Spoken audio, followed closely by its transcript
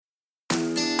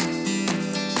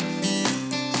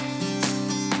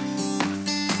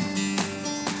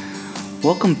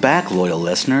Welcome back, loyal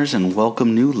listeners, and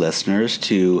welcome new listeners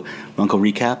to Runkle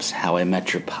Recaps, How I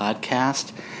Met Your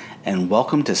Podcast, and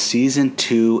welcome to Season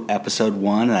 2, Episode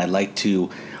 1, and I'd like to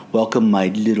welcome my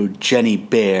little Jenny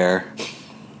Bear.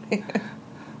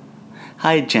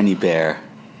 Hi, Jenny Bear.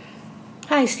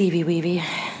 Hi, Stevie Weevy.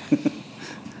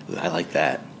 I like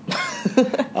that.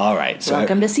 All right. So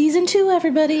welcome to Season 2,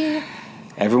 everybody.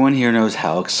 Everyone here knows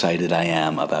how excited I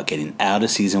am about getting out of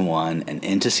Season 1 and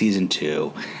into Season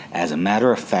 2. As a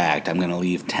matter of fact, I'm going to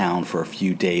leave town for a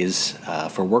few days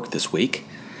for work this week.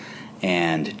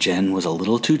 And Jen was a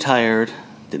little too tired,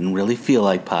 didn't really feel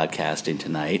like podcasting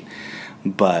tonight.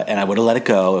 And I would have let it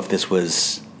go if this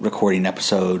was recording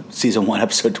Season 1,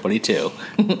 Episode 22.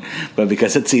 But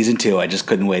because it's Season 2, I just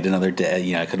couldn't wait another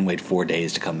day. I couldn't wait 4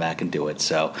 days to come back and do it.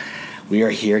 So we are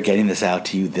here getting this out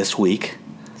to you this week.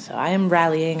 So I am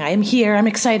rallying. I am here. I'm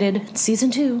excited. It's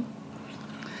Season 2.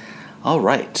 All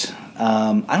right.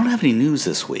 I don't have any news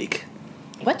this week.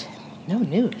 What? No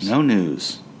news? No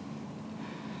news.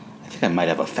 I think I might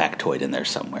have a factoid in there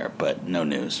somewhere, but no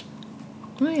news.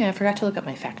 Oh, yeah. I forgot to look up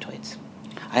my factoids.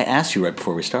 I asked you right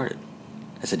before we started.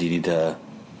 I said, do you need to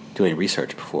do any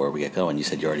research before we get going? You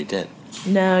said you already did.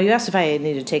 No, you asked if I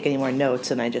needed to take any more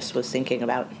notes, and I just was thinking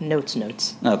about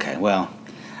notes. Okay, well,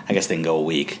 I guess they can go a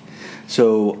week.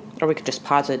 So, or we could just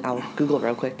pause it. I'll Google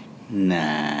real quick.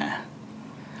 Nah.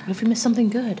 What if we miss something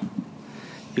good?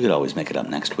 You could always make it up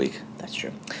next week. That's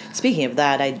true. Speaking of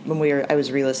that, I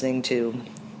was re-listening to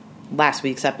last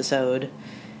week's episode,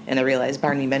 and I realized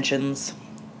Barney mentions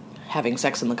having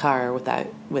sex in the car with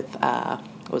what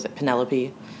was it,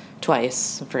 Penelope,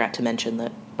 twice. I forgot to mention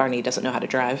that Barney doesn't know how to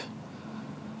drive.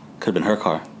 Could have been her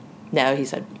car. No, he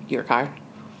said your car.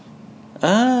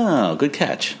 Oh, good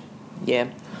catch. Yeah.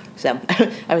 So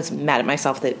I was mad at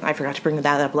myself that I forgot to bring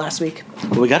that up last week.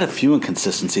 Well, we got a few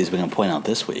inconsistencies we're going to point out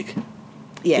this week.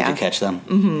 Yeah. Did you catch them?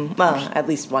 Mm-hmm. Well, at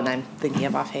least one I'm thinking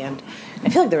of offhand. I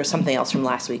feel like there was something else from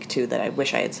last week, too, that I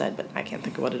wish I had said, but I can't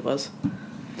think of what it was.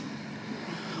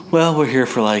 Well, we're here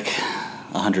for like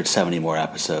 170 more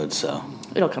episodes, so...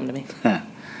 It'll come to me.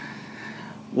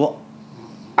 Well,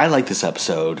 I like this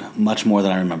episode much more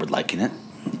than I remembered liking it.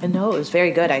 And no, it was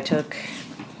very good. I took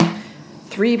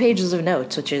 3 pages of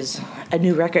notes, which is a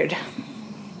new record.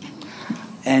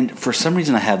 And for some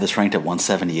reason I have this ranked at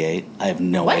 178. I have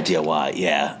no idea why.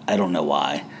 Yeah, I don't know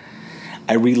why.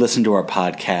 I re-listened to our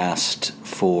podcast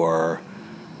for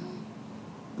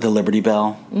the Liberty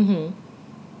Bell. Mm-hmm.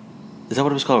 Is that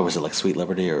what it was called? Or was it like Sweet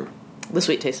Liberty or... The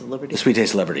Sweet Taste of Liberty. The Sweet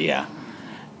Taste of Liberty, yeah.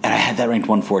 And I had that ranked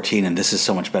 114, and this is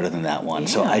so much better than that one. Yeah.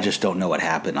 So I just don't know what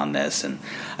happened on this. And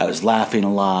I was laughing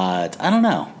a lot. I don't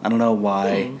know. I don't know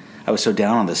why I was so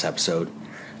down on this episode.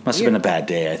 Must have been a bad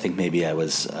day. I think maybe I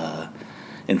was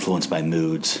influenced by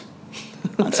moods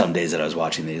on some days that I was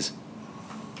watching these.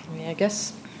 Yeah, I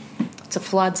guess it's a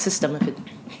flawed system if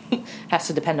it has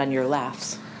to depend on your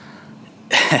laughs.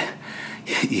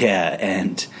 Yeah,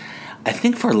 and I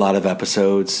think for a lot of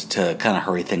episodes, to kind of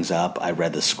hurry things up, I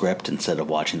read the script instead of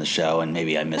watching the show, and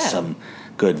maybe I missed some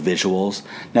good visuals.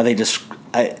 Now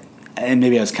and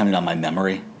maybe I was counting on my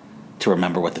memory to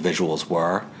remember what the visuals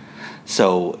were.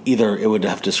 So either it would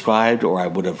have described, or I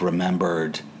would have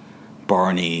remembered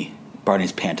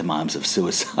Barney's pantomimes of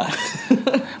suicide,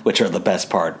 which are the best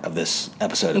part of this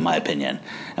episode, in my opinion.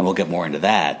 And we'll get more into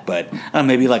that. But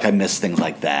maybe I missed things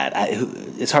like that.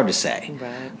 It's hard to say.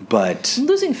 Right. But I'm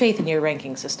losing faith in your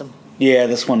ranking system. Yeah,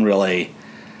 this one really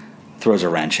throws a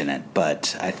wrench in it.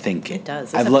 But I think it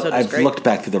does. I've looked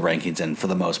back through the rankings, and for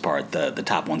the most part, the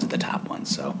top ones are the top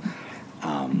ones. So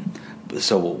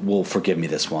we'll forgive me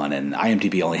this one. And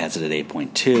IMDb only has it at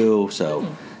 8.2, so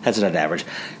has it at average.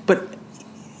 But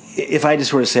if I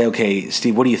just were to say, okay,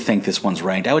 Steve, what do you think this one's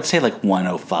ranked? I would say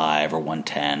 105 or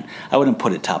 110. I wouldn't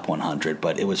put it top 100,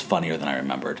 but it was funnier than I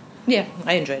remembered. Yeah,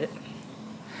 I enjoyed it.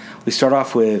 We start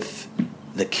off with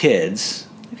the kids.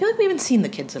 I feel like we haven't seen the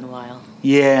kids in a while.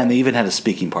 Yeah, and they even had a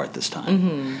speaking part this time.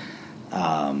 Mm-hmm.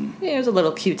 Yeah, it was a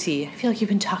little QT. I feel like you've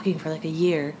been talking for a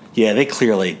year. Yeah, they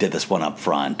clearly did this one up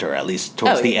front, or at least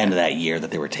towards the end of that year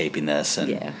that they were taping this. And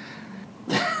yeah.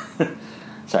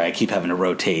 Sorry, I keep having to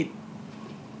rotate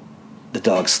the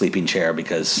dog's sleeping chair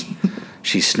because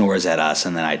she snores at us,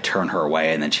 and then I turn her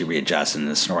away, and then she readjusts and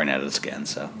is snoring at us again.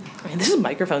 So, this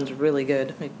microphone's really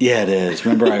good. Yeah, it is.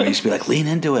 Remember, I used to be like, lean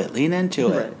into it.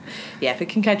 Right. Yeah, if it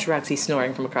can catch Roxy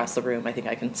snoring from across the room, I think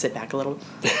I can sit back a little.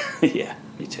 Yeah,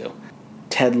 me too.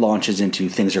 Ted launches into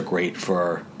things are great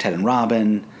for Ted and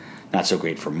Robin, not so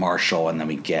great for Marshall, and then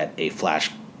we get a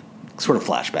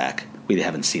flashback. We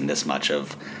haven't seen this much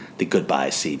of the goodbye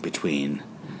scene between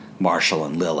Marshall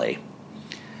and Lily.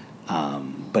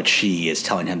 But she is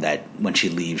telling him that when she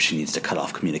leaves, she needs to cut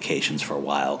off communications for a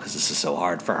while because this is so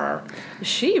hard for her.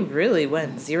 She really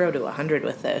went 0 to 100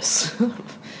 with this.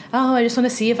 Oh, I just want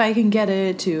to see if I can get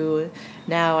it, to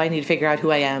now I need to figure out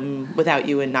who I am without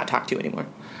you and not talk to you anymore.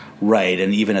 Right,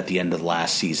 and even at the end of the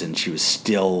last season, she was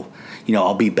still,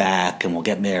 I'll be back and we'll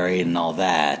get married and all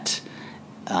that.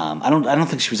 I don't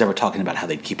think she was ever talking about how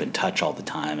they'd keep in touch all the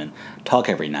time and talk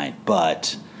every night,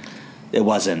 but it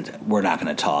wasn't, we're not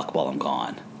going to talk while I'm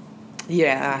gone.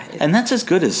 Yeah. And that's as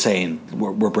good as saying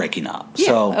we're breaking up. Yeah,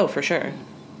 So, for sure.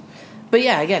 But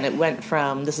yeah, again, it went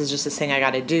from this is just this thing I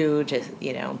got to do to,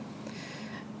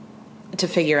 to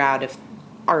figure out if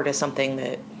art is something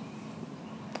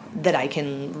that I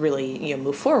can really,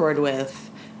 move forward with,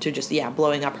 to just,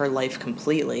 blowing up her life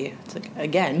completely. It's like,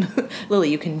 again, Lily,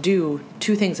 you can do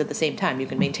two things at the same time. You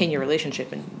can maintain your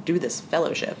relationship and do this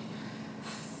fellowship.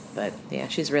 But yeah,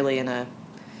 she's really in a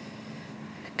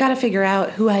gotta figure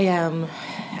out who I am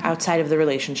outside of the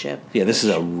relationship. Yeah, this is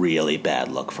a really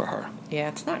bad look for her. Yeah,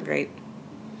 it's not great.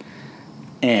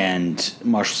 And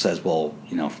Marshall says, well,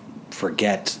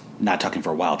 forget not talking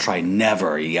for a while. Try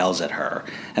never, he yells at her.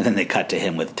 And then they cut to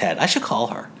him with Ted. I should call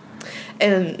her.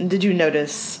 And did you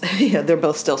notice, they're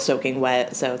both still soaking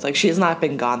wet, so it's like she has not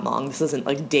been gone long. This isn't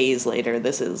like days later.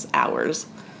 This is hours.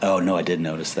 Oh, no, I did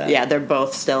notice that. Yeah, they're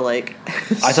both still like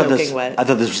soaking wet. I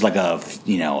thought this was like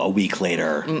a week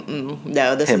later.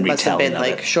 No, this must have been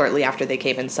like shortly after they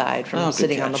came inside from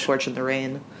sitting on the porch in the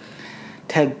rain.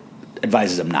 Ted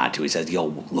advises him not to. He says,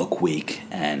 you'll look weak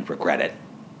and regret it.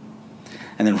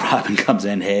 And then Robin comes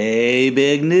in, hey,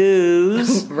 big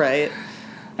news. Right.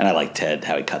 And I like Ted,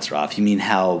 how he cuts her off. You mean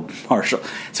how Marshall...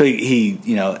 So he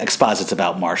exposits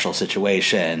about Marshall's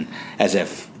situation as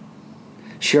if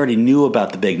she already knew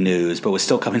about the big news, but was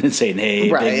still coming and saying, hey,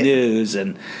 big news.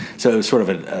 And so it was sort of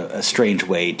a strange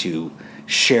way to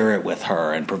share it with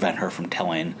her and prevent her from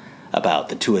telling about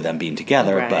the two of them being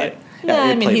together. Right.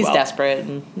 But he's desperate.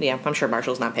 And I'm sure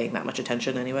Marshall's not paying that much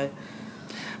attention anyway.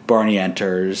 Barney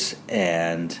enters,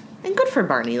 and good for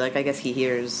Barney. Like, I guess he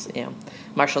hears,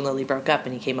 Marshall and Lily broke up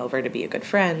and he came over to be a good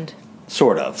friend.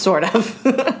 Sort of.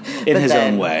 In his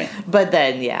own way. But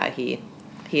then,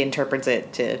 he interprets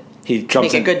it to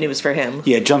make it good news for him.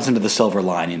 Yeah, jumps into the silver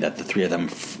lining that the three of them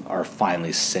are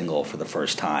finally single for the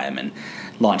first time, and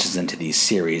launches into these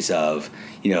series of,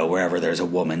 wherever there's a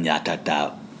woman,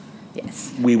 yada.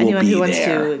 Yes. We will Anyone be who wants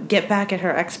there. to get back at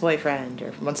her ex-boyfriend,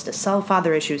 or wants to solve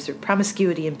father issues through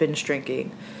promiscuity and binge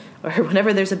drinking, or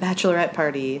whenever there's a bachelorette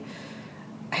party.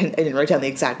 I didn't write down the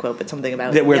exact quote, but something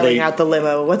about yelling out the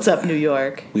limo, "What's up, New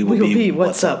York? We will be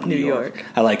what's up, New York."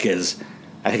 I like I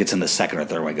think it's in the second or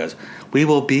third one, he goes, "We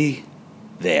will be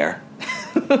there."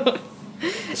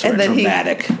 Sort of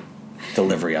dramatic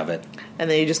delivery of it. And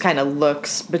then he just kind of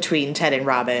looks between Ted and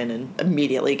Robin and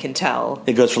immediately can tell.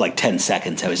 It goes for like 10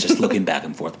 seconds. I was just looking back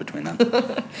and forth between them.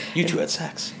 You two had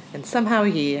sex. And somehow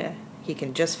he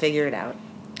can just figure it out.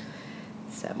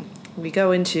 So we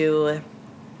go into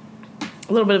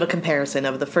a little bit of a comparison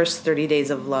of the first 30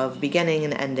 days of love. Beginning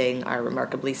and ending are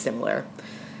remarkably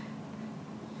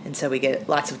and so we get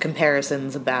lots of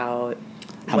comparisons about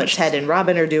what Ted and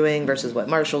Robin are doing versus what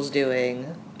Marshall's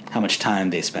doing. How much time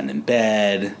they spend in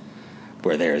bed,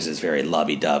 where theirs is very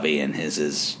lovey-dovey and his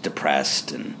is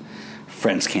depressed, and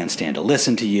friends can't stand to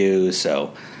listen to you,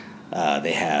 so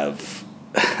they have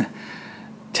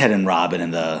Ted and Robin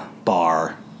in the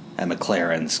bar at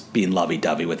McLaren's being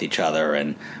lovey-dovey with each other,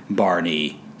 and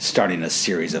Barney starting a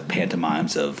series of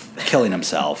pantomimes of killing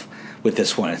himself. With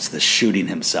this one, it's the shooting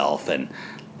himself and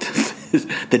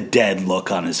the dead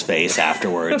look on his face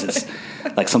afterwards. It's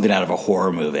like something out of a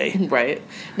horror movie. Right.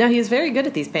 No, he's very good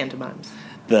at these pantomimes.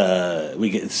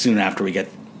 Soon after we get,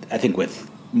 I think with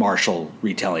Marshall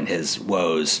retelling his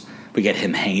woes, we get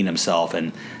him hanging himself,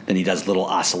 and then he does little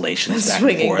oscillations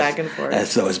swinging back and forth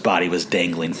as though his body was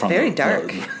dangling from very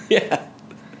dark. Yeah,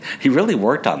 he really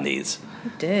worked on these.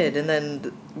 He did, and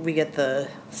then we get the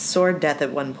sword death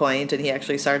at one point, and he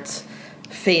actually starts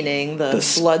feigning the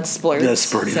blood splurts. The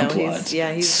spurting of blood.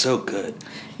 He's so good.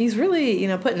 He's really,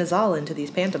 putting his all into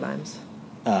these pantomimes.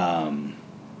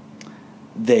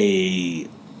 They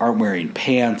aren't wearing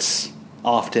pants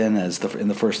often in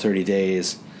the first 30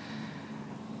 days.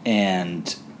 And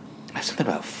something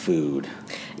about food.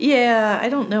 Yeah, I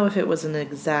don't know if it was an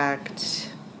exact...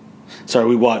 Sorry,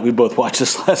 we both watched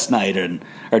this last night and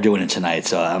are doing it tonight,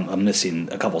 so I'm missing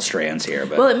a couple strands here.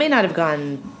 But well, it may not have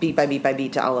gone beat by beat by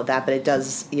beat to all of that, but it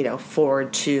does,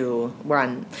 forward to... We're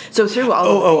on... So through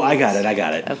all of these, I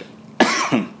got it.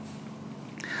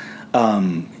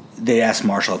 Okay. They ask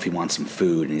Marshall if he wants some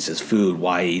food, and he says, "Food?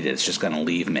 Why eat it? It's just going to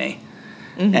leave me."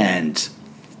 Mm-hmm. And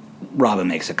Robin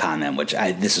makes a comment, which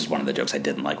this is one of the jokes I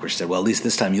didn't like, where she said, well, at least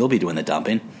this time you'll be doing the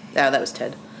dumping. Oh, that was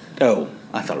Ted. Oh,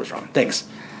 I thought it was Robin. Thanks.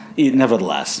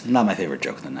 Nevertheless, not my favorite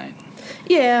joke of the night.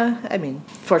 Yeah, I mean,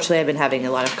 fortunately I've been having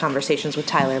a lot of conversations with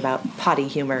Tyler about potty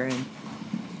humor and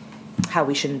how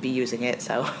we shouldn't be using it,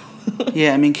 so...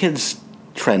 Yeah, I mean, kids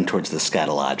trend towards the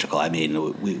scatological. I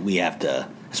mean, we have to,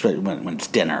 especially when it's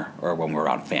dinner or when we're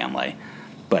around family,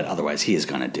 but otherwise he is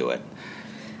going to do it.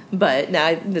 But,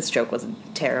 no, this joke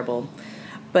wasn't terrible.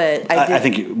 But I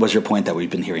think it was your point that we've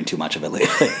been hearing too much of it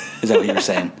lately. Is that what you were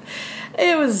saying?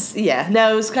 It was, yeah.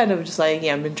 No, it was kind of just like,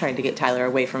 yeah, I've been trying to get Tyler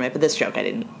away from it, but this joke I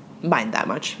didn't mind that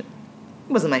much. It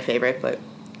wasn't my favorite, but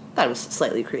I thought it was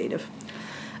slightly creative.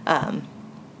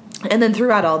 And then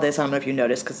throughout all this, I don't know if you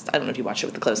noticed, because I don't know if you watched it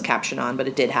with the closed caption on, but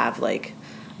it did have, like,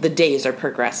 the days are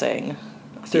progressing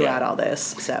throughout all this,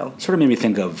 so. Sort of made me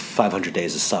think of 500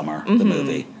 Days of Summer, the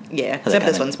movie. Yeah, except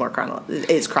this one's more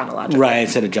chronological. Right,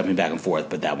 instead of jumping back and forth,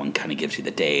 but that one kind of gives you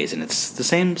the days, and it's the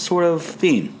same sort of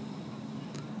theme.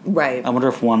 Right. I wonder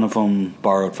if one of them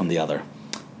borrowed from the other.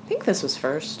 I think this was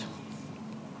first.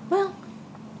 Well,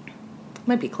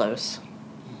 might be close.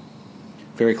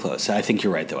 Very close. I think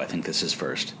you're right, though. I think this is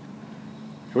first.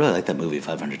 I really like that movie,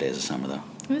 500 Days of Summer, though.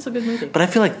 It is a good movie. But I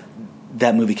feel like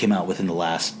that movie came out within the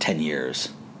last 10 years.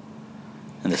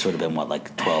 And this would have been, what,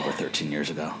 like 12 or 13 years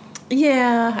ago?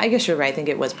 Yeah, I guess you're right. I think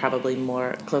it was probably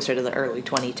more closer to the early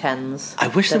 2010s. I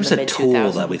wish there was a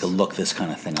tool that we could look this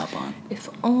kind of thing up on. If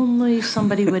only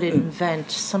somebody would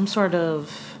invent some sort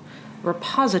of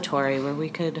repository where we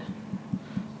could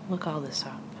look all this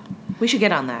up. We should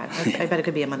get on that. I bet it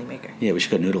could be a moneymaker. Yeah, we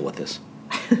should go noodle with this.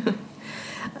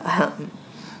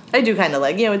 I do kind of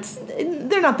like,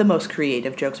 they're not the most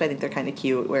creative jokes, but I think they're kind of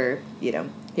cute where,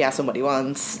 he asks him what he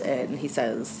wants, and he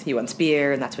says he wants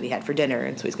beer, and that's what he had for dinner,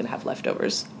 and so he's going to have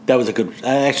leftovers. That was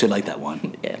I actually like that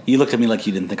one. Yeah. You looked at me like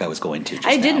you didn't think I was going to just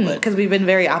I didn't, now, because we've been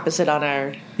very opposite on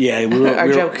our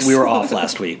jokes. We were off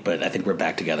last week, but I think we're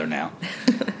back together now.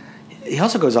 He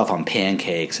also goes off on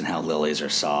pancakes and how lilies are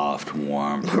soft,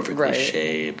 warm, perfectly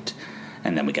shaped.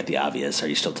 And then we get the obvious, are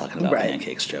you still talking about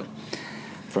pancakes, Joe?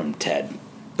 From Ted.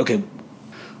 Okay,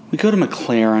 we go to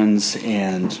McLaren's,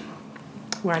 and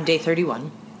we're on day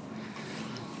 31.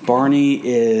 Barney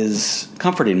is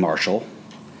comforting Marshall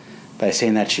by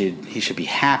saying that he should be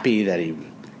happy that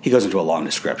he goes into a long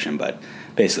description, but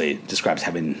basically describes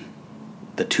having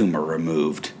the tumor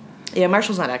removed. Yeah,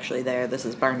 Marshall's not actually there. This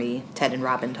is Barney, Ted, and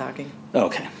Robin talking.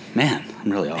 Okay. Man,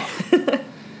 I'm really off.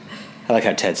 I like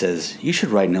how Ted says, you should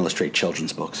write and illustrate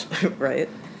children's books. Right.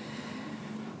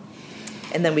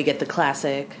 And then we get the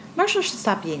classic, Marshall should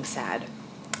stop being sad.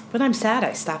 When I'm sad,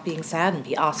 I stop being sad and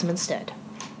be awesome instead.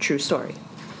 True story.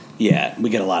 Yeah, we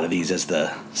get a lot of these as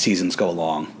the seasons go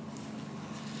along.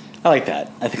 I like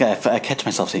that. I think I catch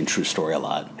myself saying true story a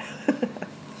lot.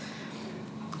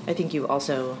 I think you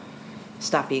also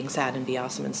stop being sad and be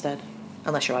awesome instead.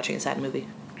 Unless you're watching a sad movie.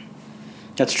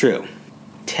 That's true.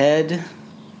 Ted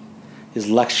is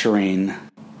lecturing.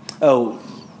 Oh,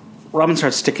 Robin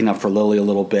starts sticking up for Lily a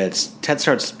little bit. Ted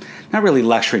starts not really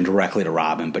lecturing directly to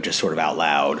Robin, but just sort of out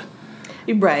loud.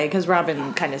 Right, because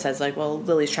Robin kind of says, like, well,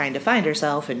 Lily's trying to find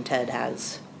herself, and Ted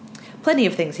has plenty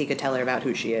of things he could tell her about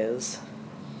who she is.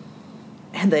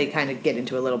 And they kind of get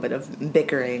into a little bit of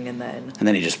bickering, and then... And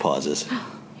then he just pauses.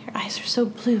 Your eyes are so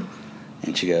blue.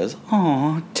 And she goes,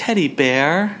 "Aw, teddy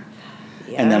bear."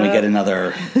 Yeah. And then we get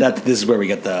another... This is where we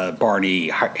get the Barney,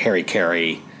 Harry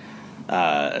Carey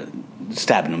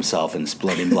stabbing himself and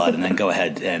splitting blood, and then go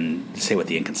ahead and say what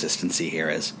the inconsistency here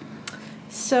is.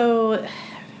 So,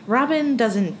 Robin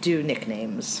doesn't do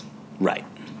nicknames. Right.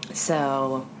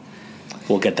 So...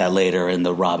 We'll get that later in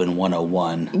the Robin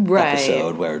 101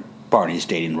 episode where Barney's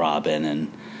dating Robin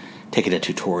and taking a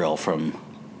tutorial from...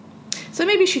 So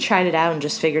maybe she tried it out and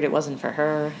just figured it wasn't for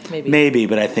her. Maybe,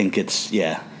 but I think it's,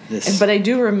 But I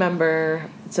do remember,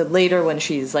 so later when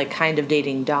she's like kind of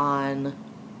dating Dawn,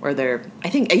 or I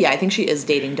think she is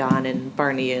dating Dawn, and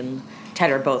Barney and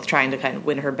Ted are both trying to kind of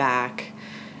win her back.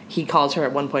 He calls her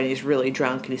at one point, and he's really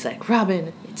drunk, and he's like,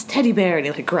 "Robin, it's Teddy Bear," and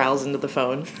he like growls into the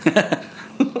phone.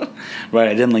 Right,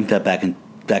 I didn't link that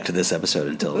back to this episode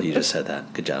until you just said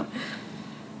that. Good job.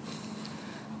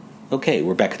 Okay,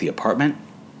 we're back at the apartment.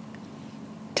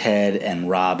 Ted and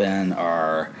Robin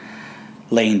are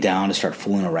laying down to start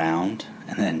fooling around,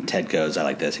 and then Ted goes, I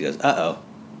like this, he goes, "Uh-oh."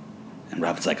 And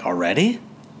Robin's like, "Already?"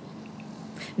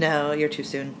 No, you're too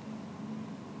soon.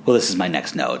 Well, this is my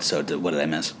next note, so what did I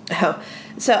miss? Oh,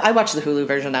 so I watched the Hulu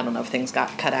version. I don't know if things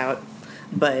got cut out.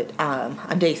 But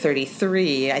on day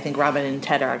 33, I think Robin and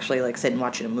Ted are actually like sitting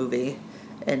watching a movie,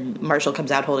 and Marshall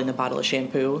comes out holding a bottle of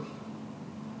shampoo.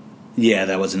 Yeah,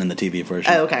 that wasn't in the TV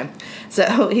version. Oh, okay.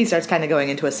 So he starts kind of going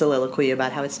into a soliloquy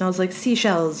about how it smells like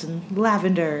seashells and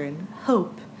lavender and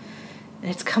hope.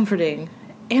 And it's comforting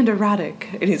and erotic.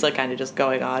 And he's like kind of just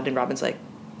going on. And Robin's like,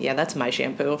 yeah, that's my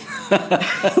shampoo.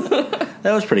 That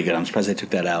was pretty good. I'm surprised they took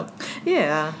that out.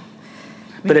 Yeah.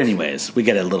 But anyways, we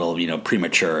get a little,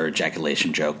 premature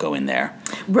ejaculation joke going there.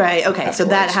 Right, okay. Afterwards. So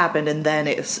that happened, and then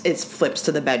it flips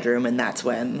to the bedroom, and that's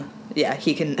when,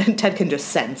 Ted can just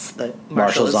sense that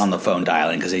Marshall's on the phone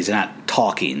dialing because he's not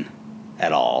talking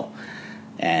at all.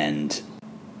 And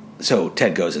so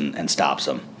Ted goes and stops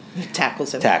him.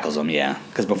 Tackles him, yeah.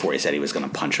 Because before he said he was going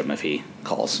to punch him if he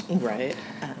calls. Right.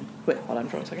 Wait, hold on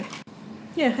for 1 second.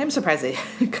 Yeah, I'm surprised they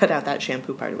cut out that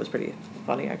shampoo part. It was pretty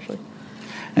funny, actually.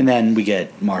 And then we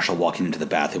get Marshall walking into the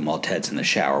bathroom while Ted's in the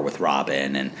shower with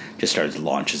Robin and just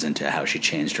launches into how she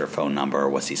changed her phone number.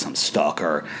 Was he some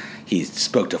stalker? He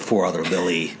spoke to 4 other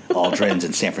Lily Aldrins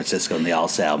in San Francisco, and they all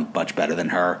sound much better than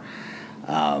her.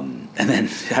 And then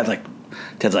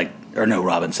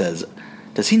Robin says,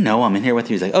 does he know I'm in here with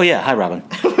you? He's like, oh yeah, hi Robin.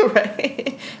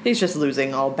 Right. He's just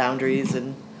losing all boundaries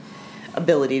and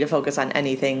ability to focus on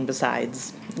anything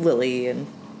besides Lily and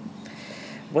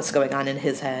what's going on in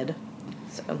his head.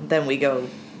 So then we go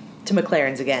to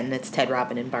McLaren's again. It's Ted,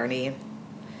 Robin, and Barney.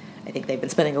 I think they've been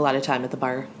spending a lot of time at the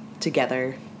bar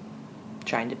together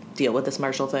trying to deal with this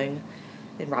Marshall thing.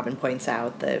 And Robin points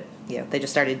out that, they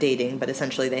just started dating, but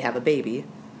essentially they have a baby.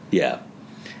 Yeah.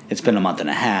 It's been a month and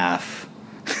a half.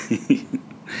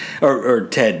 or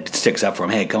Ted sticks up for him.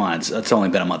 Hey, come on, it's only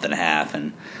been a month and a half.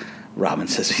 And Robin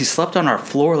says, he slept on our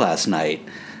floor last night,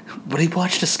 but he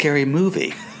watched a scary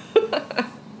movie.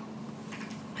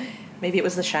 Maybe it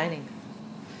was The Shining.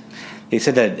 They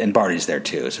said that, and Barney's there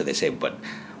too, so they say, but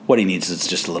what he needs is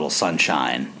just a little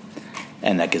sunshine.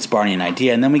 And that gives Barney an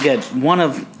idea. And then we get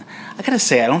I gotta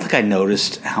say, I don't think I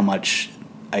noticed how much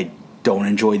I don't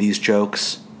enjoy these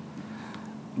jokes,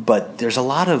 but there's a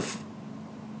lot of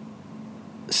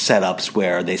setups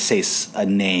where they say a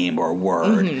name or a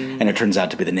word, and it turns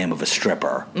out to be the name of a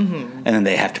stripper, and then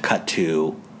they have to cut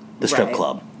to the strip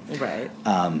club. Right.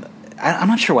 I'm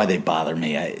not sure why they bother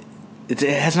me. It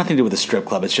has nothing to do with the strip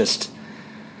club. It's just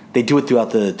they do it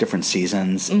throughout the different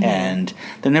seasons, and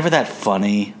they're never that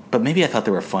funny. But maybe I thought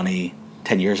they were funny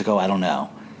 10 years ago. I don't know.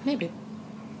 Maybe.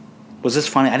 Was this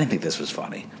funny? I didn't think this was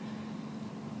funny.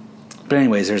 But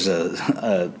anyways, there's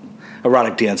a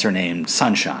erotic dancer named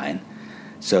Sunshine.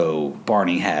 So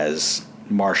Barney has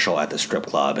Marshall at the strip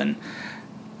club, and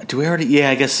do we already? Yeah,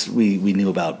 I guess we knew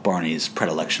about Barney's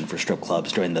predilection for strip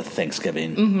clubs during the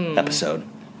Thanksgiving episode.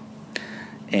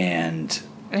 And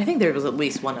I think there was at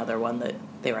least one other one that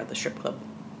they were at the strip club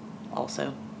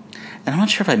also. And I'm not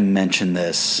sure if I mentioned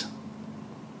this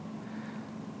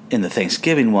in the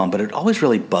Thanksgiving one, but it always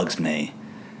really bugs me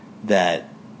that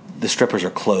the strippers are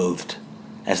clothed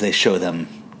as they show them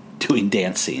doing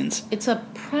dance scenes. It's a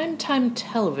primetime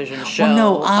television show. Well,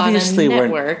 no, obviously on a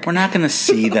network. we're not going to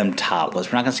see them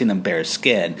topless. We're not going to see them bare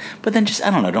skin. But then just, I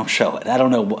don't know, don't show it. I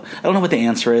don't know what the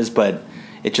answer is, but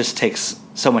it just takes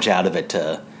so much out of it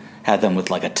to have them with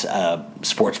like a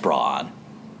sports bra on.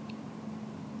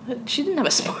 She didn't have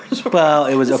a sports bra. Well,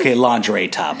 it was lingerie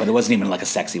top, but it wasn't even like a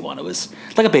sexy one. It was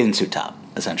like a bathing suit top,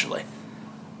 essentially,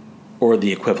 or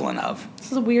the equivalent of.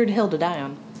 This is a weird hill to die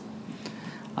on.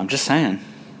 I'm just saying.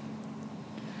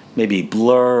 Maybe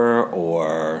Blur,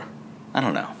 or I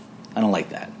don't know. I don't like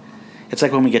that. It's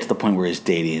like when we get to the point where he's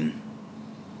dating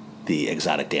the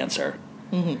exotic dancer,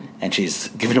 and she's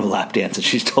giving him a lap dance, and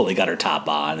she's totally got her top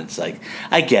on. It's like,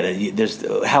 I get it. There's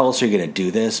how else are you going to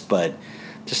do this? But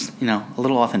just a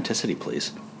little authenticity,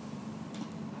 please.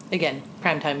 Again,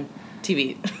 primetime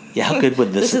TV. Yeah, how good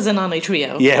would this? This isn't on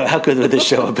HBO. Yeah, how good would this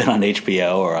show have been on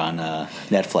HBO or on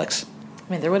Netflix?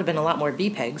 I mean, there would have been a lot more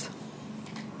B-pegs.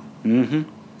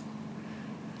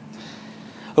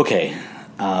 Okay,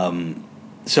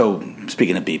 so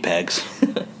speaking of B-pegs,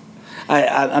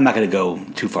 I'm not going to go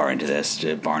too far into this,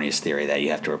 to Barney's theory that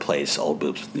you have to replace old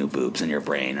boobs with new boobs in your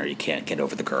brain or you can't get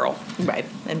over the girl. Right,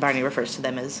 and Barney refers to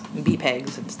them as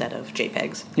B-pegs instead of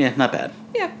J-pegs. Yeah, not bad.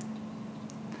 Yeah.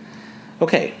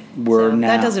 Okay,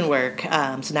 that doesn't work,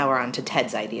 so now we're on to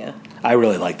Ted's idea. I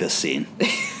really like this scene.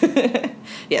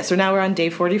 Yeah, so now we're on day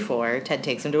 44. Ted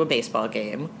takes him to a baseball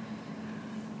game.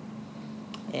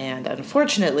 And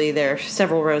unfortunately, they're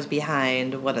several rows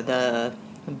behind one of the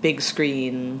big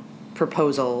screen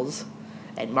proposals,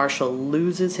 and Marshall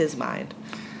loses his mind.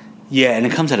 Yeah, and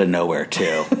it comes out of nowhere,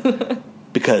 too.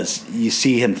 Because you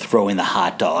see him throwing the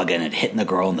hot dog and it hitting the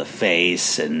girl in the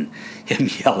face, and him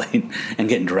yelling and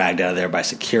getting dragged out of there by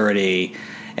security.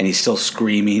 and he's still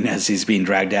screaming as he's being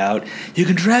dragged out. You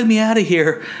can drag me out of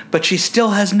here, but she still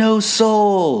has no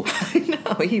soul. I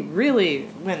know, he really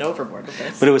went overboard with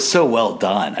this. But it was so well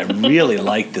done. I really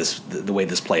liked this, the way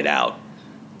this played out.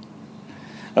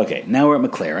 Okay, now we're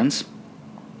at McLaren's.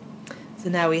 So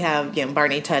now we have,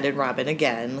 Barney, Ted, and Robin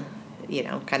again,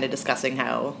 kind of discussing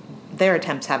how their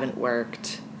attempts haven't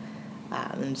worked.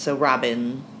 And so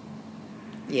Robin,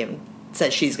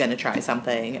 says she's going to try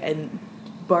something. And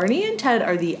Barney and Ted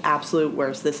are the absolute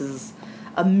worst. This is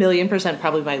 1,000,000%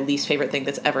 probably my least favorite thing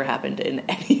that's ever happened in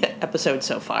any episode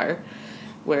so far.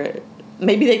 Where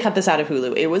maybe they cut this out of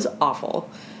Hulu. It was awful.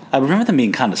 I remember them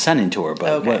being condescending to her, but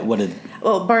okay. what did...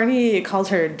 Well, Barney calls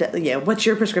her, what's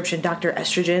your prescription, Dr.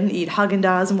 Estrogen? Eat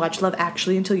Haagen-Dazs and watch Love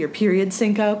Actually until your periods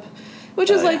sync up. Which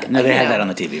is like... No, they had that on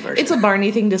the TV version. It's a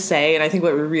Barney thing to say, and I think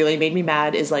what really made me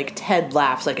mad is, Ted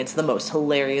laughs like it's the most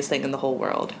hilarious thing in the whole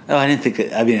world. Oh, I didn't think...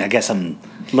 I guess I'm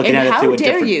looking at it through a different... And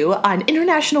how dare you, on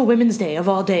International Women's Day of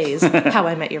all days, How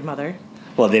I Met Your Mother.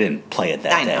 Well, they didn't play it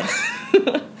that day.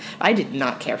 I know. I did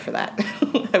not care for that.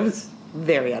 I was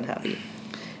very unhappy.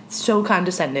 So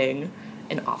condescending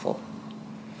and awful.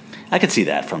 I could see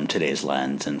that from today's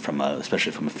lens, and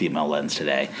especially from a female lens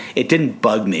today. It didn't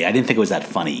bug me. I didn't think it was that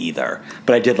funny either,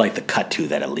 but I did like the cut to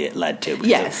that it led to.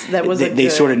 Yes, that was. They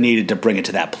sort of needed to bring it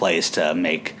to that place to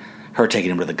make her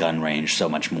taking him to the gun range so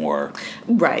much more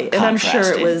right. And I'm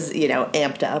sure it was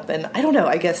amped up, and I don't know.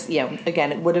 I guess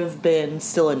again, it would have been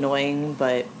still annoying,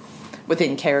 but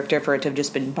within character for it to have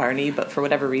just been Barney. But for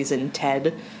whatever reason,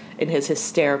 Ted, in his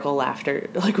hysterical laughter,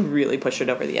 really pushed it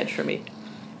over the edge for me.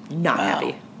 Not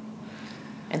happy.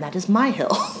 And that is my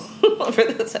hill for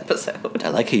this episode. I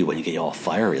like you when you get all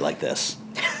fiery like this.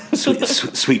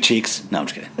 Sweet cheeks. No, I'm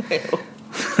just kidding.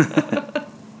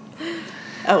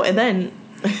 Oh, and then,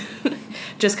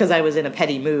 just because I was in a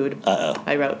petty mood,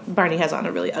 I wrote, Barney has on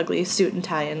a really ugly suit and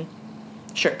tie and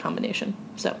shirt combination.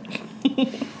 So,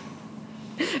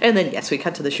 and then, yes, we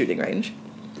cut to the shooting range.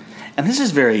 And this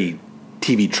is very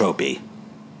TV tropey.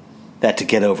 That to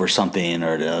get over something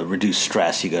or to reduce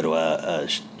stress, you go to a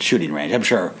shooting range. I'm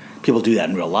sure people do that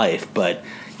in real life, but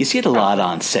you see it a lot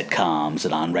on sitcoms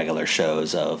and on regular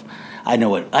shows of, I know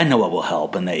what will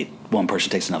help, and one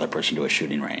person takes another person to a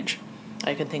shooting range.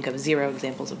 I can think of 0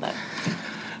 examples of that.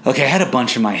 Okay, I had a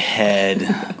bunch in my head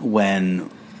when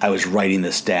I was writing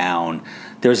this down.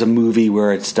 There's a movie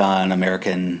where it's done,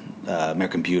 American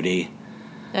Beauty.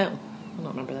 Oh, I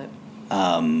don't remember that.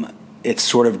 It's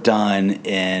sort of done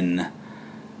in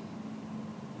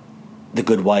The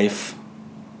Good Wife.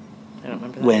 I don't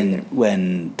remember that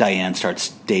when Diane starts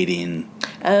dating.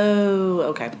 Oh,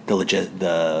 okay.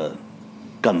 The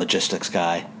gun logistics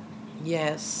guy.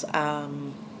 Yes,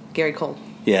 Gary Cole.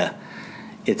 Yeah,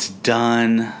 it's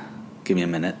done. Give me a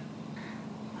minute.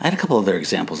 I had a couple other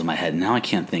examples in my head. Now I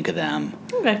can't think of them.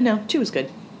 Okay, no, 2 was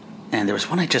good. And there was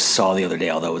one I just saw the other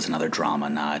day, although it was another drama,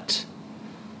 not.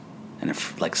 And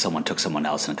if someone took someone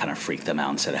else and kind of freaked them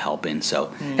out instead of helping.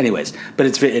 So, anyways, but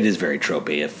it is very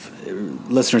tropey. If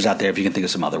listeners out there, if you can think of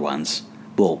some other ones,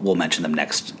 we'll mention them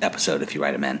next episode if you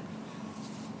write them in.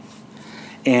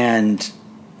 And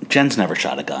Jen's never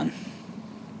shot a gun.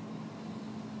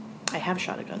 I have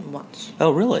shot a gun once.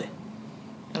 Oh, really?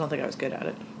 I don't think I was good at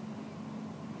it.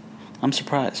 I'm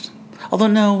surprised. Although,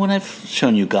 no, when I've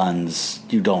shown you guns,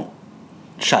 you don't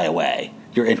shy away.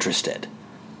 You're interested.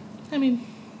 I mean,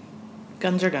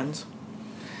 guns are guns.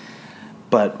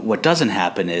 But what doesn't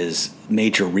happen is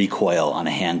major recoil on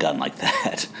a handgun like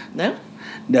that. No?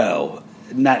 No,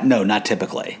 not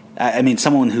typically. I mean,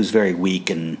 someone who's very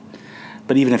weak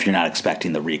but even if you're not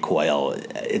expecting the recoil,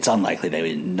 it's unlikely they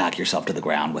would knock yourself to the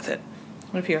ground with it.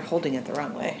 What if you're holding it the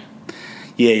wrong way?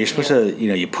 Yeah, you're supposed to,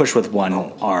 you push with one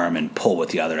arm and pull with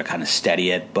the other to kind of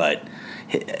steady it. But,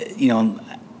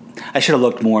 I should have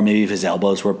looked more. Maybe if his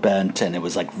elbows were bent and it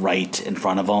was right in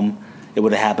front of him, it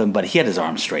would have happened. But he had his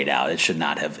arm straight out. It should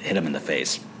not have hit him in the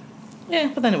face.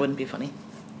 Yeah, but then it wouldn't be funny.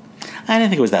 I didn't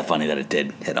think it was that funny that it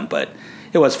did hit him, but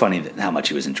it was funny how much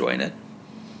he was enjoying it.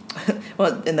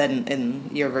 Well, and then in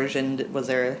your version, was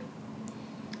there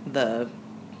the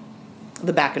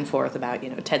back and forth about,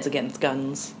 Ted's against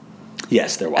guns?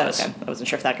 Yes, there was. Oh, okay. I wasn't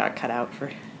sure if that got cut out for...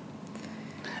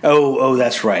 Oh,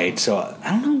 that's right. So, I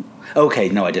don't know. Okay,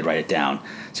 no, I did write it down.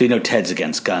 So, Ted's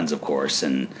against guns, of course,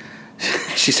 and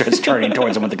she starts turning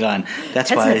towards him with the gun.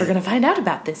 Ted's never going to find out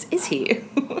about this, is he?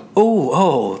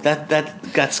 That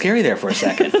got scary there for a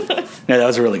second. No, that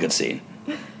was a really good scene.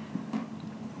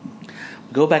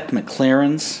 Go back to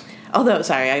McLaren's. Although,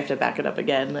 sorry, I have to back it up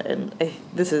again. And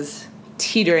this is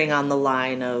teetering on the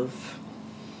line of,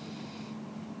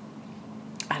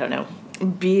 I don't know,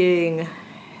 being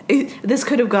This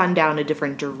could have gone down a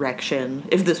different direction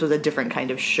if this was a different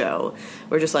kind of show.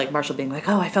 Where just like Marshall being like,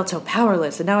 oh, I felt so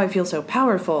powerless and now I feel so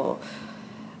powerful.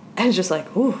 And it's just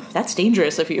like, ooh, that's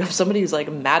dangerous if you have somebody who's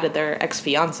like mad at their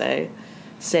ex-fiance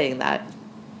saying that.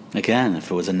 Again, if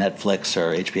it was a Netflix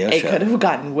or HBO show. It could have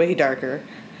gotten way darker.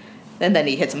 And then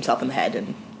he hits himself in the head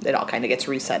and it all kind of gets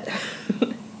reset.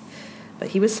 But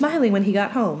he was smiling when he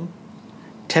got home.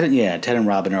 Ted and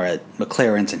Robin are at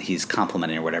McLaren's and he's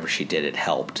complimenting her whatever she did. It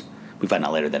helped. We find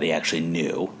out later that he actually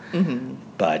knew. Mm-hmm.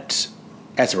 But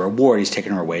as a reward, he's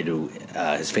taking her away to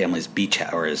his family's beach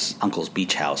or his uncle's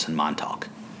beach house in Montauk.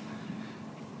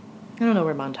 I don't know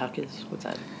where Montauk is. What's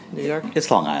that? New York?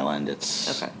 It's Long Island.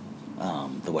 It's okay.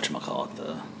 The whatchamacallit,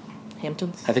 the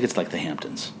Hamptons? I think it's like the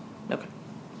Hamptons. Okay.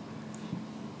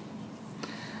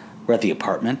 We're at the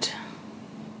apartment.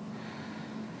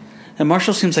 And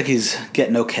Marshall seems like he's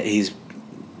getting okay. He's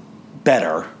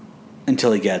better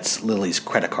until he gets Lily's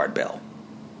credit card bill.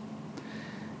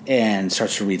 And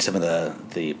starts to read some of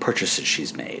the purchases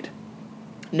she's made.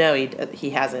 No, he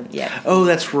hasn't yet. Oh,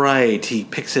 that's right. He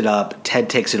picks it up. Ted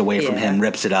takes it away from him,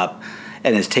 rips it up,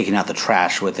 and is taking out the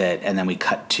trash with it. And then we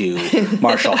cut to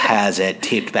Marshall has it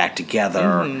taped back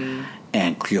together,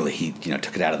 and clearly he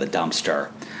took it out of the dumpster.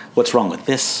 What's wrong with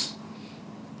this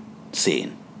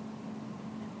scene?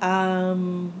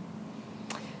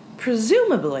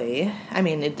 Presumably, I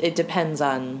mean, it depends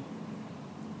on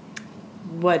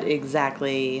what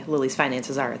exactly Lily's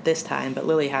finances are at this time, but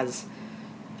Lily has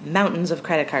mountains of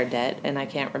credit card debt, and I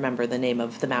can't remember the name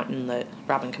of the mountain that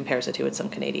Robin compares it to. It's some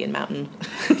Canadian mountain.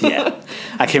 Yeah,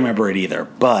 I can't remember it either,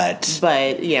 but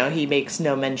he makes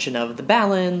no mention of the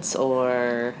balance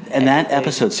or and that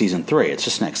episode season 3. It's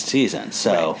just next season,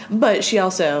 so. Right. But she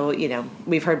also,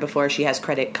 we've heard before she has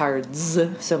credit cards,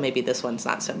 so maybe this one's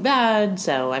not so bad.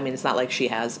 So I mean, it's not like she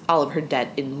has all of her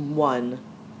debt in one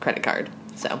credit card.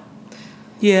 So.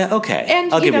 Yeah, okay.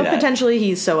 And, I'll give you that. Potentially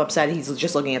he's so upset he's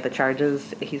just looking at the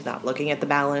charges. He's not looking at the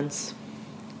balance.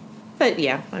 But,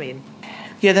 yeah, I mean.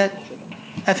 Yeah,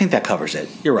 I think that covers it.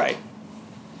 You're right.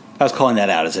 I was calling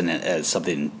that out as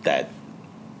something that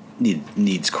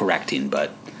needs correcting,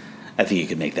 but I think you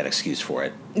could make that excuse for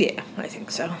it. Yeah, I think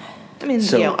so. I mean,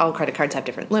 all credit cards have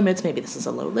different limits. Maybe this is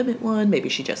a low-limit one. Maybe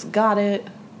she just got it.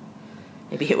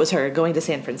 Maybe it was her going to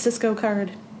San Francisco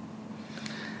card.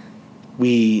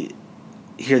 We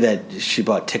hear that she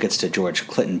bought tickets to George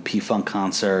Clinton P-Funk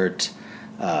concert,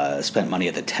 spent money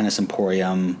at the Tennis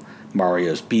Emporium,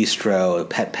 Mario's Bistro,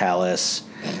 Pet Palace,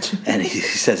 and he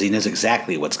says he knows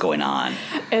exactly what's going on.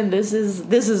 And this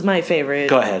is my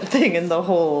favorite thing in the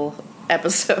whole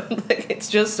episode. Like, it's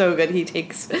just so good. He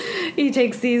takes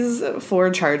these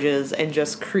 4 charges and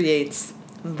just creates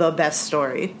the best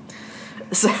story.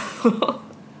 So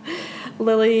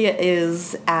Lily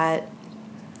is at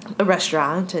a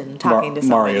restaurant and talking to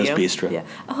somebody. Mario's Bistro. Yeah.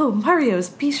 Oh, Mario's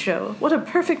Bistro. What a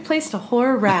perfect place to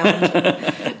whore around.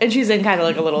 And she's in kind of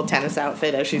like a little tennis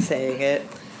outfit as she's saying it.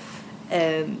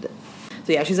 And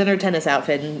so, yeah, she's in her tennis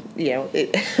outfit and,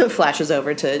 it flashes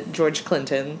over to George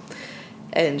Clinton.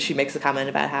 And she makes a comment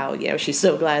about how, she's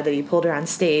so glad that he pulled her on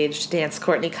stage to dance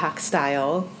Courtney Cox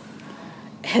style.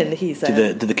 And he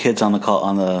said... Did the kids on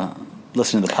the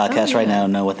listening to the podcast right now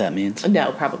know what that means?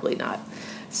 No, probably not.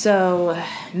 So,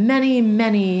 many,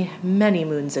 many, many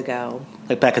moons ago.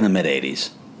 Like back in the mid-'80s.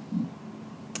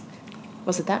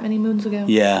 Was it that many moons ago?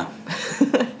 Yeah.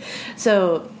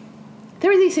 So,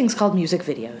 there were these things called music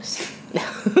videos.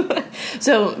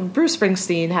 So, Bruce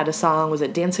Springsteen had a song, was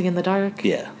it Dancing in the Dark?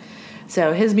 Yeah.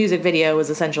 So, his music video was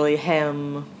essentially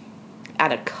him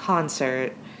at a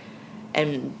concert.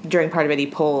 And during part of it, he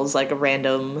pulls, like, a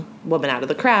random woman out of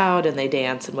the crowd, and they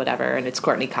dance and whatever, and it's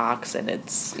Courtney Cox, and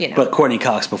it's, But Courtney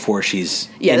Cox before she's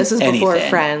Yeah, this is before anything.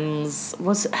 Friends.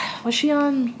 Was she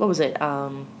on, what was it,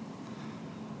 that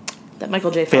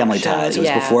Michael J. Fox Family show? Ties. It was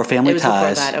before Family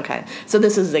Ties. Before that, okay. So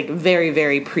this is, like, very,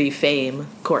 very pre-fame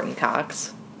Courtney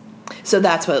Cox. So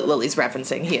that's what Lily's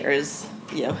referencing here is,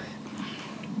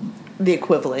 the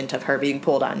equivalent of her being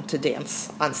pulled on to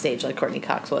dance on stage like Courtney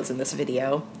Cox was in this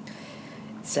video.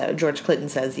 So George Clinton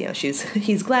says,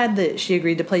 he's glad that she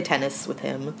agreed to play tennis with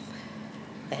him.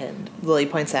 And Lily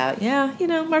points out,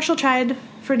 Marshall tried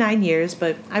for 9 years,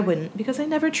 but I wouldn't because I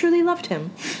never truly loved him.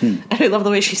 And I love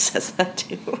the way she says that,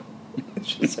 too.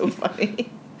 It's just so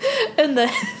funny. And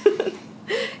then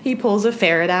he pulls a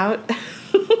ferret out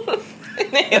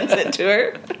and hands it to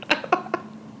her.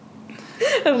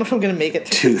 I don't know if I'm going to make it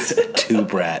through. Too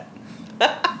brat.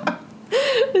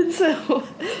 And so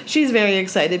she's very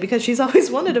excited because she's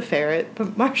always wanted a ferret,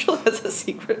 but Marshall has a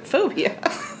secret phobia.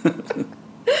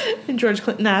 And George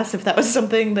Clinton asked if that was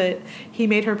something that he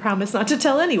made her promise not to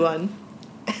tell anyone.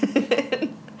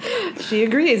 She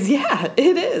agrees, yeah,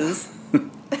 it is.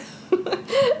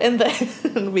 And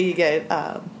then we get,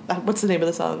 what's the name of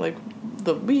the song? Like,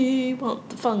 the We Want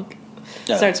the Funk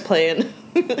starts playing.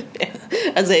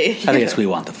 I think it's We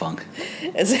Want the Funk.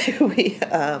 As we,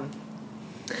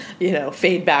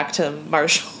 fade back to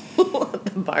Marshall at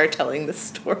the bar telling the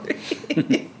story.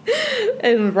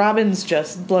 And Robin's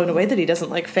just blown away that he doesn't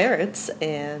like ferrets.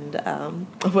 And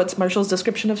what's Marshall's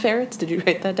description of ferrets? Did you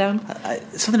write that down?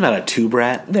 Something about a tube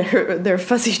rat. They're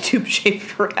fuzzy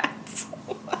tube-shaped rats.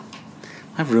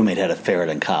 My roommate had a ferret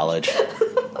in college.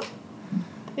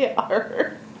 They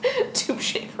are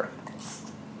tube-shaped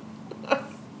rats.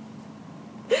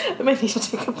 I might need to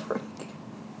take a break.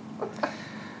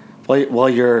 While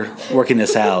you're working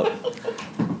this out,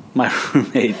 my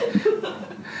roommate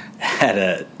had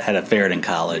a ferret in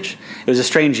college. It was a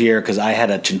strange year because I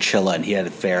had a chinchilla and he had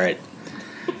a ferret,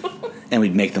 and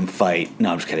we'd make them fight.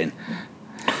 No, I'm just kidding.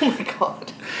 Oh my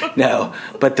god. No,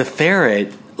 but the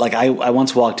ferret, like I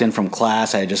once walked in from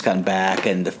class, I had just gotten back,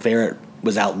 and the ferret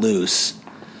was out loose.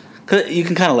 'Cause you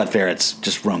can kind of let ferrets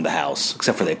just roam the house,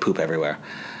 except for they poop everywhere.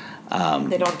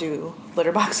 They don't do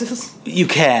litter boxes. You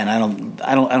can. I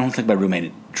don't think my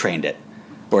roommate trained it,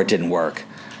 or it didn't work.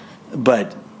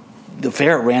 But the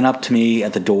ferret ran up to me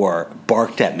at the door,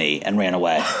 barked at me, and ran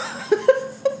away.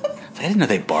 I didn't know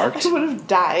they barked. I would have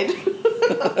died.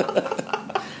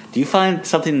 Do you find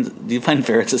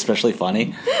ferrets especially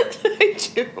funny? I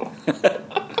do.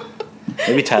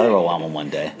 Maybe Tyler will want one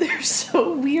day. They're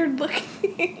so weird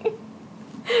looking.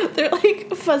 They're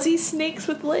like fuzzy snakes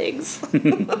with legs.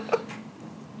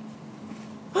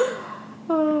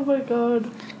 Oh my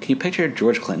god. Can you picture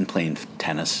George Clinton playing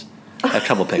tennis? I have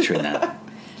trouble picturing that.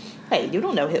 Hey, you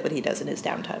don't know what he does in his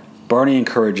downtime. Barney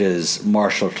encourages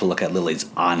Marshall to look at Lily's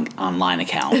online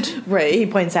account. Right, he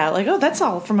points out, like, oh, that's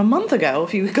all from a month ago.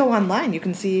 If you go online, you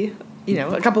can see,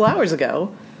 a couple hours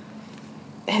ago.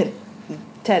 And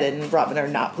Ted and Robin are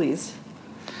not pleased.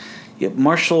 Yeah,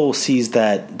 Marshall sees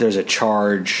that there's a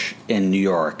charge in New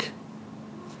York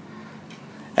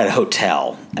at a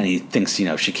hotel, and he thinks,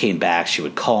 if she came back, she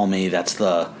would call me. That's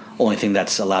the only thing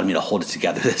that's allowed me to hold it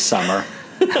together this summer.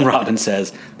 And Robin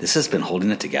says, this has been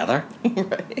holding it together?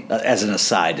 Right. As an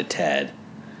aside to Ted.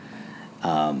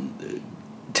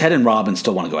 Ted and Robin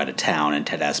still want to go out of town, and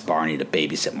Ted asks Barney to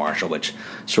babysit Marshall, which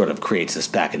sort of creates this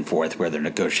back and forth where they're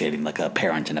negotiating like a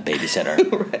parent and a babysitter.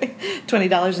 Right.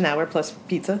 $20 an hour plus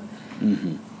pizza.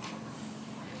 Mm-hmm.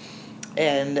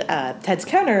 And Ted's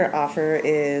counter offer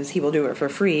is he will do it for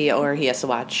free, or Barney has to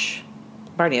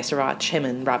watch him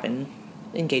and Robin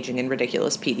engaging in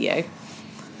ridiculous PDA.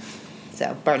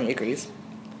 So Barney agrees.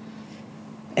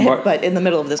 But in the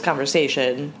middle of this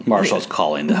conversation, Marshall's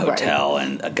calling the hotel, right,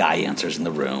 and a guy answers in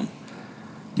the room.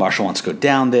 Marshall wants to go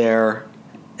down there,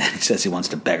 and he says he wants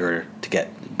to beg to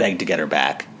get her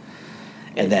back.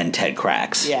 And then Ted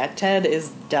cracks. Yeah, Ted is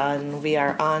done. We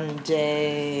are on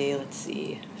day,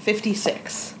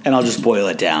 56. And I'll just boil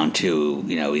it down to,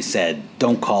 he said,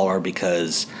 don't call her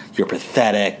because you're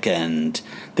pathetic, and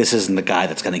this isn't the guy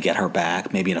that's going to get her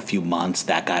back. Maybe in a few months,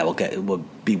 that guy will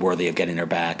be worthy of getting her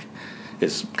back.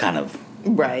 Is kind of...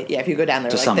 Right, yeah, if you go down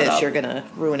there like this, you're going to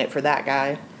ruin it for that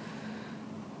guy.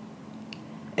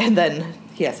 And then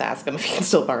he has to ask him if he can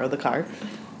still borrow the car.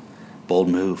 Bold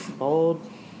move. Bold.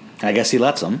 I guess he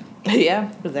lets him.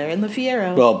 Yeah, because they're in the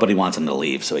Fiero. Well, but he wants him to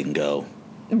leave so he can go...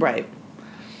 Right.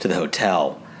 ...to the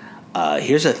hotel.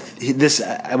 Here's this.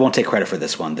 I won't take credit for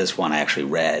this one. This one I actually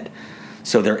read.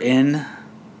 So they're in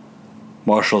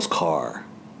Marshall's car,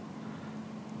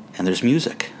 and there's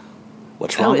music.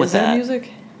 What's wrong with that? Is there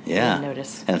music? Yeah. I didn't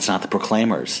notice. And it's not the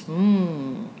Proclaimers.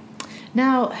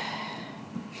 Now,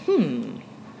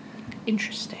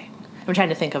 interesting. I'm trying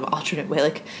to think of alternate way.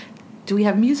 Like, do we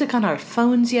have music on our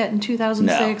phones yet in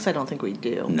 2006? No. I don't think we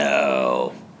do.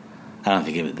 No. I don't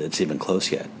think it's even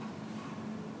close yet.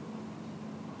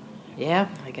 Yeah,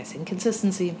 I guess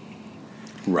inconsistency.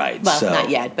 Right. Well, so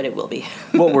not yet, but it will be.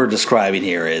 What we're describing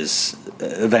here is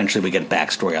eventually we get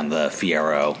backstory on the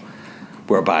Fiero,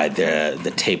 whereby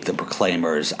the tape "The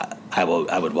Proclaimers," I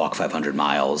would walk 500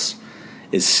 miles,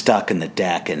 is stuck in the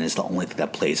deck and is the only thing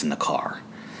that plays in the car.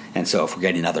 And so if we're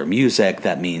getting other music,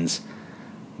 that means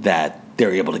that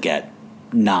they're able to get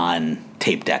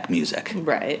non-tape deck music.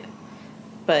 Right.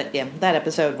 But yeah, that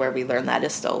episode where we learn that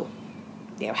is still,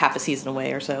 half a season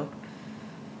away or so.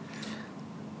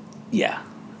 Yeah.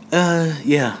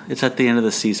 Yeah, it's at the end of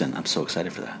the season. I'm so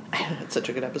excited for that. It's such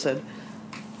a good episode.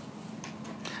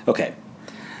 Okay.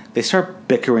 They start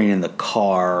bickering in the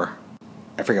car.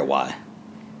 I forget why.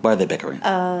 Why are they bickering?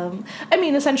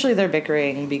 Essentially they're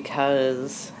bickering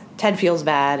because Ted feels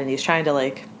bad and he's trying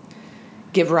to,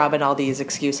 give Robin all these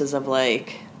excuses of,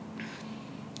 like,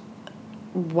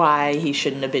 why he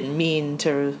shouldn't have been mean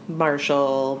to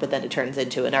Marshall, but then it turns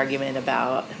into an argument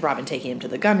about Robin taking him to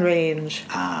the gun range.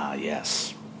 Ah,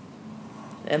 yes.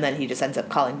 And then he just ends up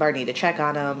calling Barney to check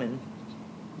on him, and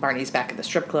Barney's back at the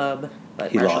strip club,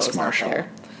 but He Marshall lost is not Marshall.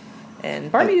 there.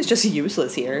 And Barney is just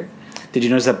useless here. Did you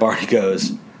notice that Barney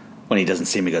goes, when he doesn't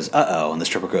see him, he goes, uh-oh, and the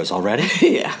stripper goes, already?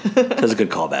 Yeah. That was a good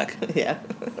callback. Yeah.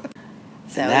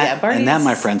 So, And Barney's... that,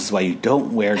 my friends, is why you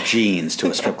don't wear jeans to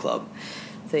a strip club.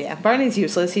 So, yeah, Barney's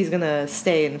useless. He's going to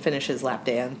stay and finish his lap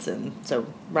dance, and so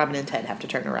Robin and Ted have to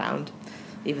turn around,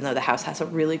 even though the house has a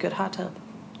really good hot tub.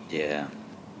 Yeah.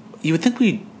 You would think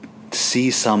we'd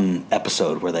see some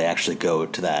episode where they actually go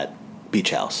to that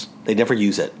beach house. They never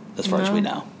use it, as far as we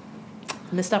know.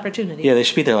 Missed opportunity. Yeah, they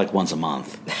should be there like once a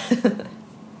month.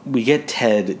 We get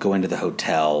Ted going to the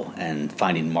hotel and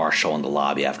finding Marshall in the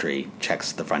lobby after he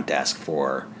checks the front desk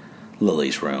for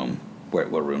Lily's room, what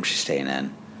room she's staying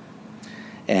in.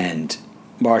 And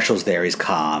Marshall's there, he's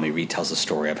calm, he retells the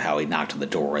story of how he knocked on the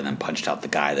door and then punched out the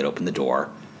guy that opened the door.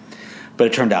 But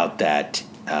it turned out that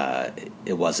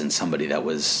it wasn't somebody that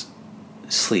was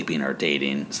sleeping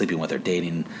with or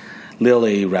dating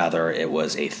Lily, rather it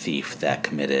was a thief that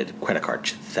committed credit card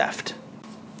theft.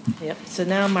 Yep. So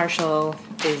now Marshall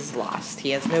is lost.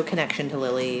 He has no connection to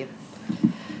Lily.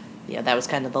 Yeah, that was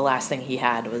kind of the last thing he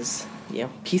had was,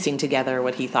 piecing together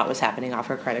what he thought was happening off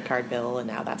her credit card bill, and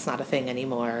now that's not a thing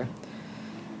anymore.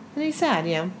 And he's sad,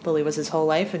 Lily was his whole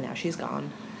life, and now she's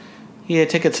gone. Yeah,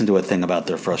 tickets into a thing about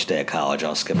their first day of college.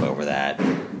 I'll skip over that.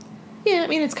 Yeah, I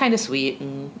mean, it's kind of sweet,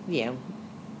 and,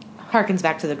 harkens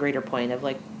back to the greater point of,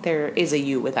 like, there is a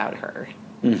you without her.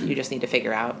 Mm-hmm. You just need to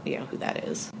figure out, who that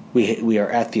is. We are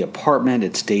at the apartment.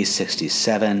 It's day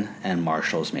 67, and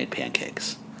Marshall's made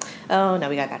pancakes. Oh, no,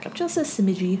 we got back up just a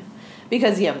smidgy.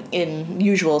 Because, in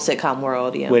usual sitcom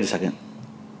world, Wait a second.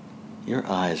 Your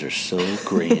eyes are so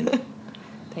green.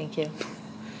 Thank you.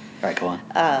 All right, go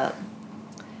on.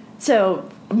 So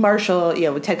Marshall,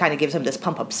 Ted kind of gives him this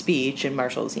pump-up speech, and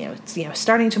Marshall's, it's,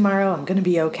 starting tomorrow, I'm going to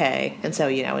be okay. And so,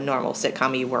 in normal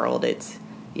sitcom-y world, it's,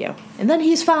 and then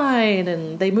he's fine,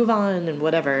 and they move on, and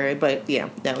whatever. But, no,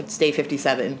 it's day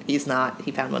 57. He's not.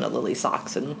 He found one of Lily's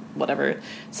socks and whatever,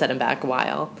 set him back a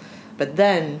while. But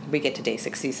then we get to day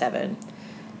 67.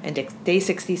 And day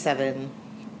 67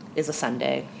 is a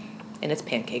Sunday, and it's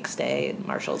Pancakes Day, and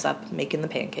Marshall's up making the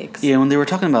pancakes. Yeah, when they were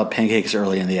talking about pancakes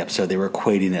early in the episode, they were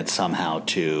equating it somehow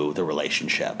to the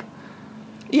relationship.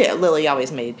 Yeah, Lily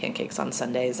always made pancakes on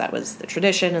Sundays. That was the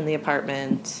tradition in the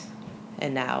apartment.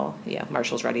 And now,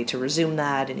 Marshall's ready to resume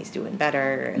that, and he's doing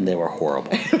better. And they were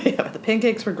horrible. The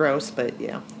pancakes were gross, but,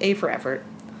 A for effort.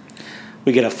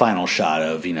 We get a final shot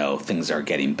of, things are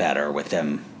getting better with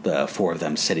them, the four of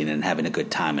them sitting and having a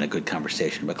good time and a good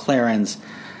conversation with Clarence.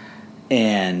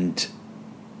 And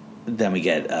then we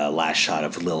get a last shot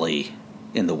of Lily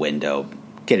in the window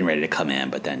getting ready to come in,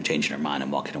 but then changing her mind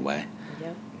and walking away.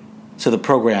 Yep. So the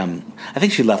program, I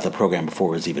think she left the program before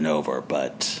it was even over,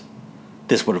 but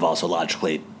this would have also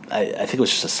logically, I think it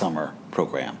was just a summer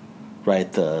program,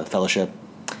 right? The fellowship?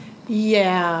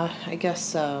 Yeah, I guess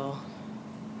so.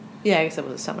 Yeah, I guess it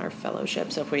was a summer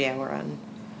fellowship. So if we're on,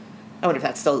 I wonder if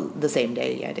that's still the same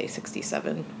day. Yeah, day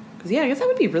 67. Because I guess that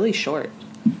would be really short.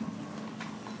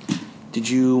 Did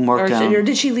you mark down? Or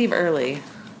did she leave early?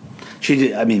 She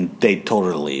did. I mean, they told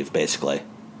her to leave, basically.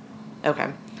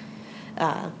 Okay.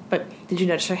 But did you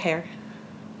notice her hair?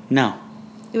 No.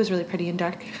 It was really pretty and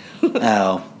dark.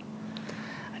 Oh.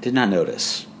 I did not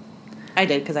notice. I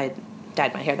did, because I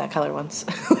dyed my hair that color once.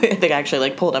 I think I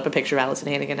actually pulled up a picture of Allison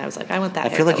Hannigan. I was like, I want that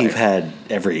hair I feel like color. you've had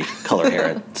every color hair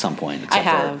at some point. I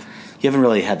have. You haven't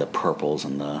really had the purples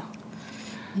and the...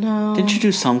 No. Didn't you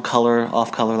do some color,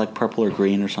 off color, like purple or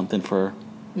green or something for...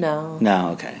 No. No,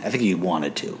 okay. I think you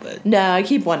wanted to, but... No, I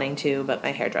keep wanting to, but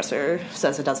my hairdresser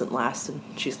says it doesn't last, and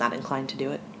she's not inclined to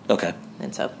do it. Okay.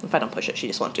 And so, if I don't push it, she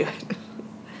just won't do it.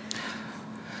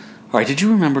 All right, did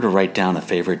you remember to write down a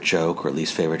favorite joke or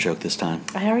least favorite joke this time?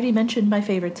 I already mentioned my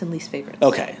favorites and least favorites.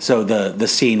 Okay, so the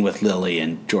scene with Lily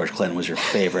and George Clinton was your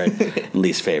favorite. And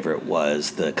least favorite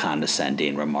was the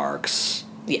condescending remarks.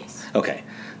 Yes. Okay,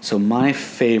 so my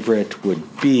favorite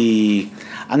would be...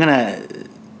 I'm going to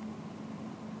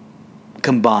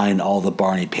combine all the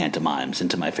Barney pantomimes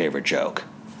into my favorite joke.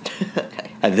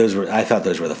 Okay. I thought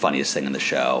those were the funniest thing in the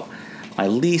show. My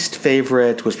least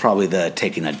favorite was probably the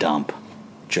taking a dump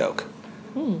joke.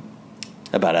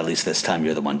 About at least this time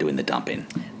you're the one doing the dumping.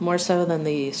 More so than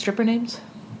the stripper names?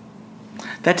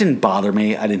 That didn't bother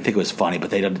me. I didn't think it was funny,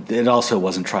 but it also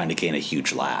wasn't trying to gain a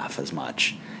huge laugh as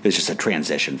much. It was just a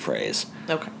transition phrase.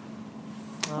 Okay.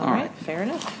 All right. Fair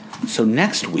enough. So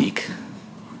next week,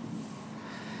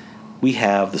 we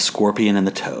have The Scorpion and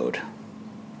the Toad.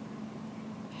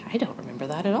 I don't remember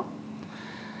that at all.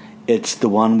 It's the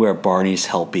one where Barney's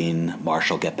helping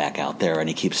Marshall get back out there, and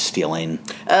he keeps stealing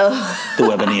the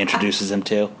weapon he introduces him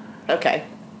to. Okay.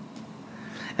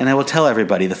 And I will tell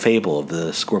everybody the fable of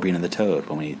the Scorpion and the Toad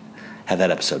when we have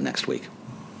that episode next week.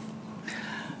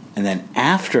 And then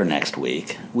after next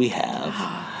week, we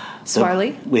have...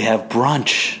 Swarley? We have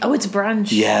brunch. Oh, it's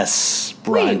brunch. Yes,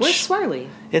 brunch. Wait, where's Swarley?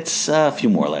 It's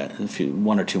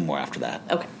one or two more after that.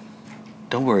 Okay.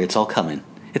 Don't worry, it's all coming.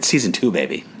 It's season 2,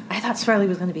 baby. I thought Swarley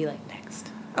was going to be like next.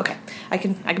 Okay, I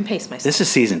can pace myself. This is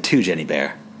season 2, Jenny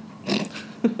Bear.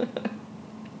 Why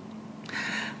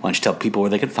don't you tell people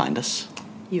where they can find us?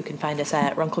 You can find us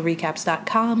at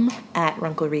runklerecaps.com, at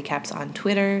runklerecaps on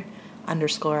Twitter,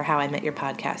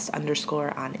 _HowIMetYourPodcast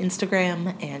 _ on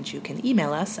Instagram, and you can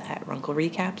email us at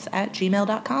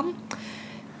runklerecaps@gmail.com.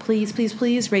 Please, please,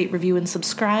 please rate, review, and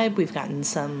subscribe. We've gotten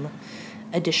some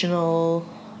additional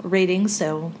ratings,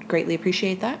 so greatly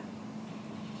appreciate that.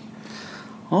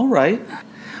 All right.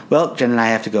 Well, Jen and I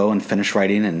have to go and finish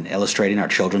writing and illustrating our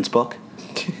children's book.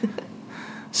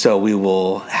 So we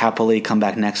will happily come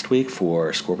back next week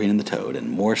for Scorpion and the Toad and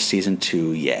more season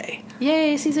 2, yay.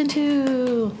 Yay, season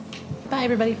 2. Bye,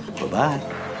 everybody. Bye-bye.